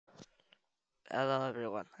Hello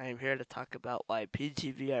everyone, I am here to talk about why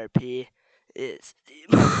PGVRP is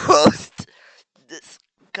the most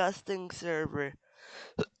disgusting server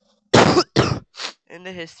in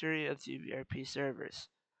the history of GVRP servers.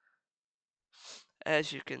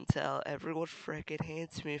 As you can tell, everyone freaking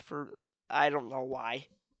hates me for I don't know why.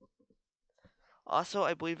 Also,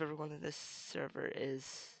 I believe everyone in this server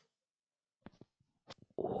is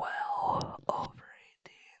well over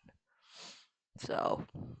 18. So,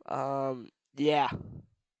 yeah.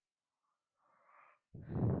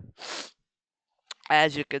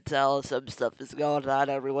 As you can tell, some stuff is going on.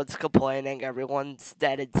 Everyone's complaining. Everyone's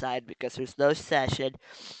dead inside because there's no session.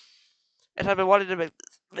 And I've been wanting to make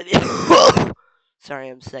this video. Sorry,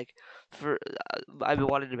 I'm sick. I've been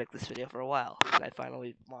wanting to make this video for a while, and I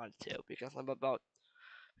finally wanted to because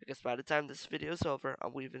because by the time this video is over,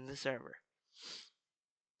 I'm leaving the server.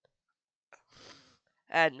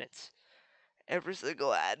 Admins. Every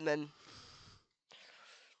single admin.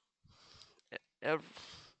 Every,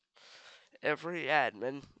 every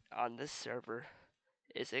admin on this server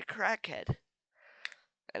is a crackhead.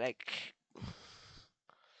 And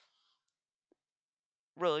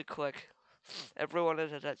really quick, everyone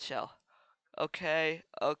in a nutshell. Okay,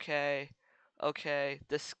 okay, okay.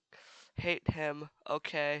 This hate him.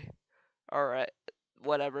 Okay, all right,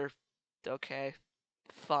 whatever. Okay,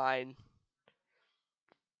 fine.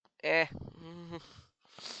 Eh.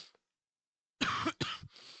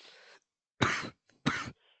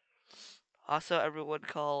 Also, everyone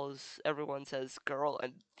says girl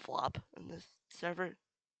and flop in this server.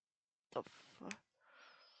 The fuck.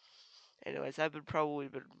 Anyways, I've been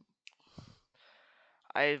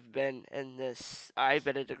in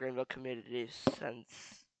the Greenville community since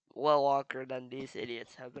well longer than these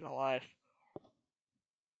idiots have been alive.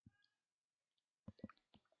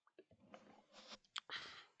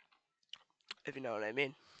 If you know what I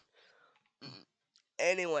mean.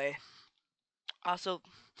 Anyway, also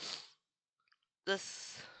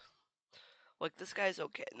this this guy's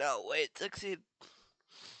okay. No, wait, Succeed.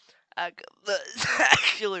 That's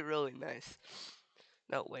actually really nice.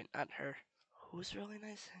 No, wait, not her. Who's really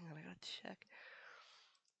nice? Hang on, I gotta check.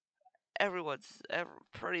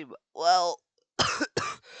 Pretty well.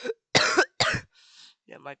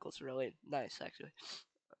 Yeah, Michael's really nice, actually.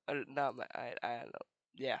 Not my, I don't know.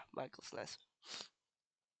 Yeah, Michael's nice.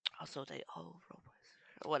 Also, they all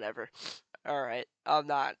roleplays. Whatever. All right, I'm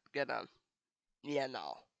not gonna. Yeah,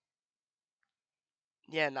 no.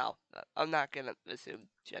 Yeah, no. I'm not gonna assume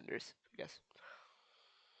genders. I guess.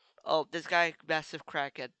 Oh, this guy, massive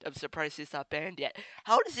crackhead. I'm surprised he's not banned yet.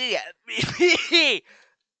 How does he get BB?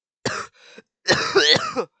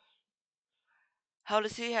 How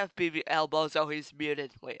does he have BB elbows? Oh, he's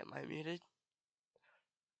muted. Wait, am I muted?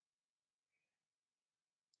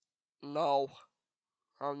 No,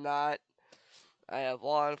 I'm not. I have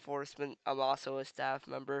law enforcement. I'm also a staff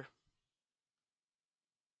member.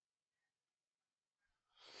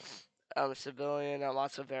 I'm a civilian. I'm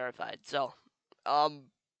also verified. So, um,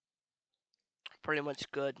 pretty much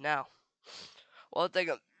good now. One thing,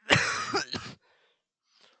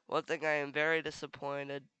 one thing I am very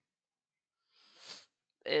disappointed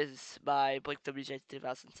is by Blake WJ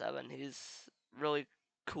 2007. He's really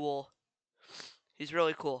cool. He's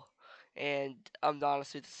really cool, and I'm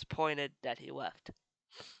honestly disappointed that he left.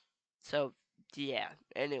 So, yeah.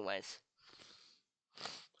 Anyways,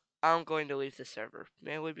 I'm going to leave the server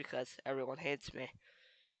mainly because everyone hates me.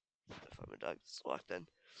 If I'm a dog just walked in.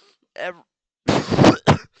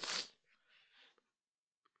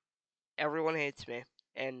 Everyone hates me,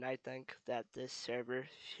 and I think that this server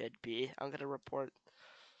should be. I'm gonna report.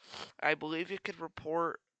 I believe you could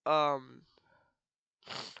report. I'm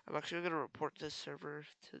actually gonna report this server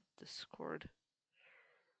to Discord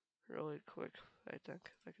really quick. I think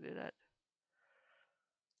if I can do that.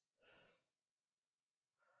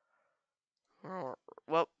 Oh,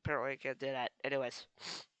 well, apparently I can't do that. Anyways,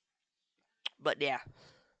 but yeah,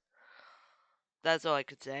 that's all I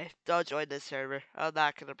could say. Don't join this server. I'm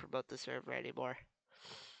not gonna promote the server anymore.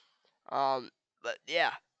 But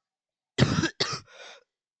yeah.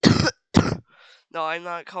 No, I'm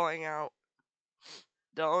not calling out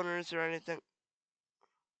the owners or anything.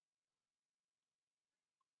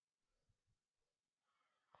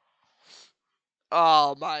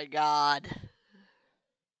 Oh my god.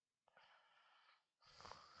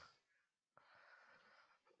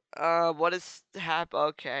 What is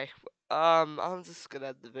Okay. I'm just gonna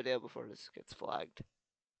end the video before this gets flagged.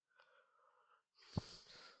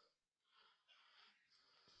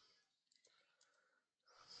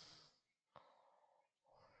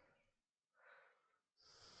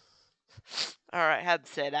 Alright, had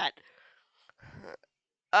to say that.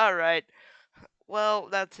 Alright. Well,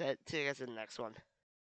 that's it. See you guys in the next one.